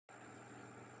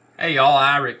Hey y'all,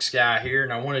 Irix guy here,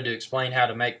 and I wanted to explain how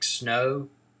to make snow,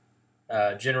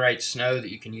 generate snow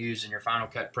that you can use in your Final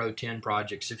Cut Pro 10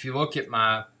 projects. If you look at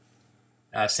my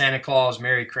Santa Claus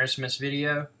Merry Christmas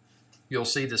video, you'll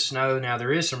see the snow. Now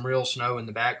there is some real snow in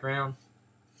the background,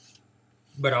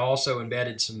 but I also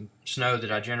embedded some snow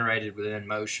that I generated within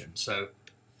Motion. So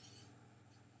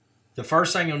the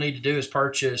first thing you'll need to do is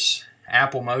purchase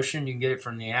Apple Motion. You can get it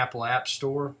from the Apple App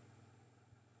Store.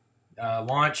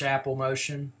 Launch Apple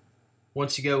Motion.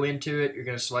 Once you go into it, you're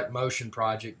going to select Motion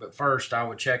Project, but first I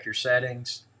would check your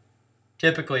settings.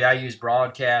 Typically I use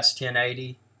broadcast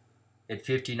 1080 at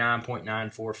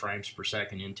 59.94 frames per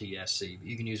second NTSC, but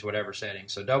you can use whatever setting.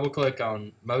 So double click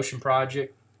on Motion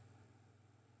Project,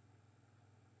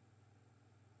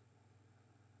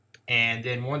 and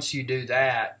then once you do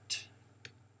that,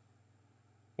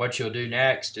 what you'll do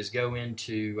next is go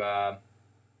into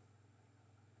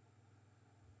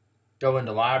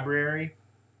Library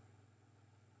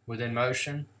within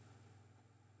Motion,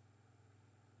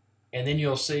 and then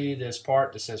you'll see this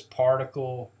part that says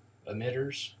particle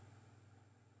emitters.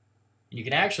 You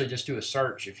can actually just do a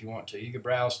search if you want to. You can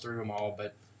browse through them all,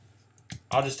 but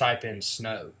I'll just type in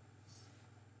snow.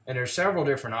 And there's several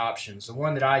different options. The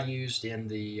one that I used in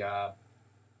the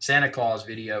Santa Claus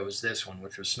video was this one,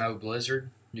 which was Snow Blizzard.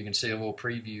 You can see a little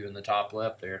preview in the top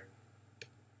left there.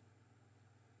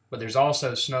 But there's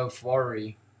also Snow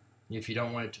Flurry if you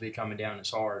don't want it to be coming down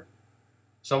as hard.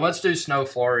 So let's do Snow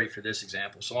Flurry for this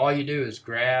example. So all you do is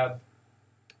grab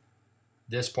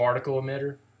this particle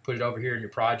emitter, put it over here in your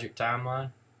project timeline,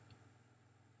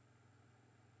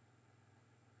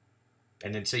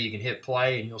 and then so you can hit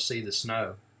play and you'll see the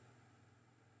snow.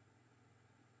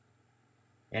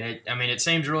 And it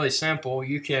seems really simple.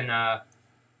 You can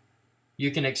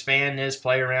expand this,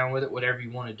 play around with it, whatever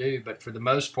you want to do, but for the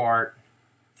most part,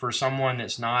 for someone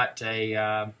that's not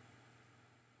a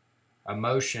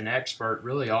motion expert,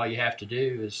 really all you have to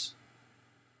do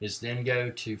is then go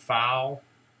to File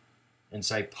and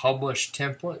say Publish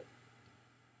Template.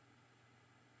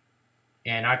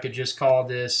 And I could just call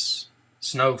this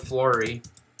Snow Flurry.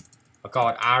 I'll call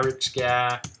it Irix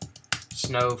Guy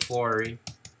Snow Flurry.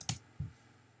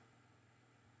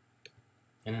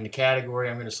 And in the category,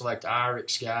 I'm going to select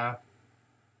Irix Guy.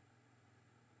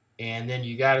 And then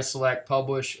you got to select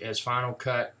Publish as Final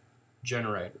Cut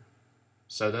Generator.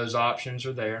 So those options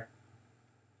are there.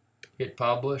 Hit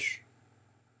Publish.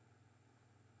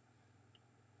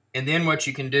 And then what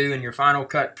you can do in your Final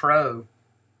Cut Pro,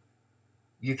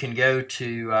 you can go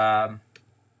to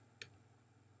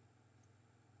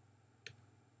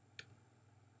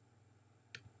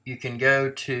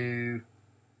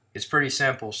it's pretty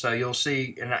simple. So you'll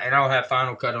see, and I don't have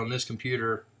Final Cut on this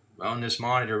computer, on this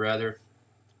monitor rather,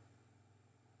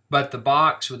 but the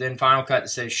box within Final Cut that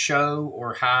says Show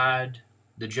or Hide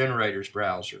the Generators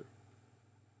browser.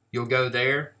 You'll go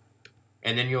there,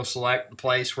 and then you'll select the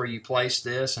place where you place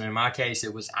this, and in my case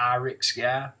it was Irix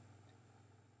Guy.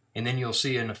 And then you'll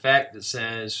see an effect that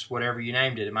says whatever you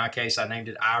named it. In my case I named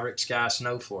it Irix Guy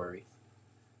Snow Flurry.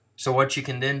 So what you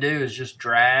can then do is just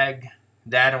drag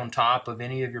that on top of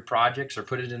any of your projects or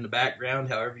put it in the background,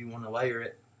 however you want to layer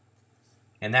it.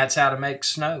 And that's how to make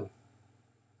snow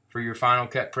for your Final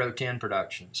Cut Pro 10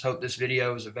 productions. Hope this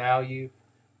video was of value.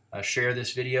 Share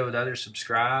this video with others.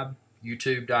 Subscribe.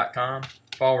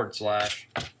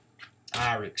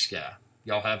 YouTube.com/Irix Guy.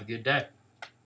 Y'all have a good day.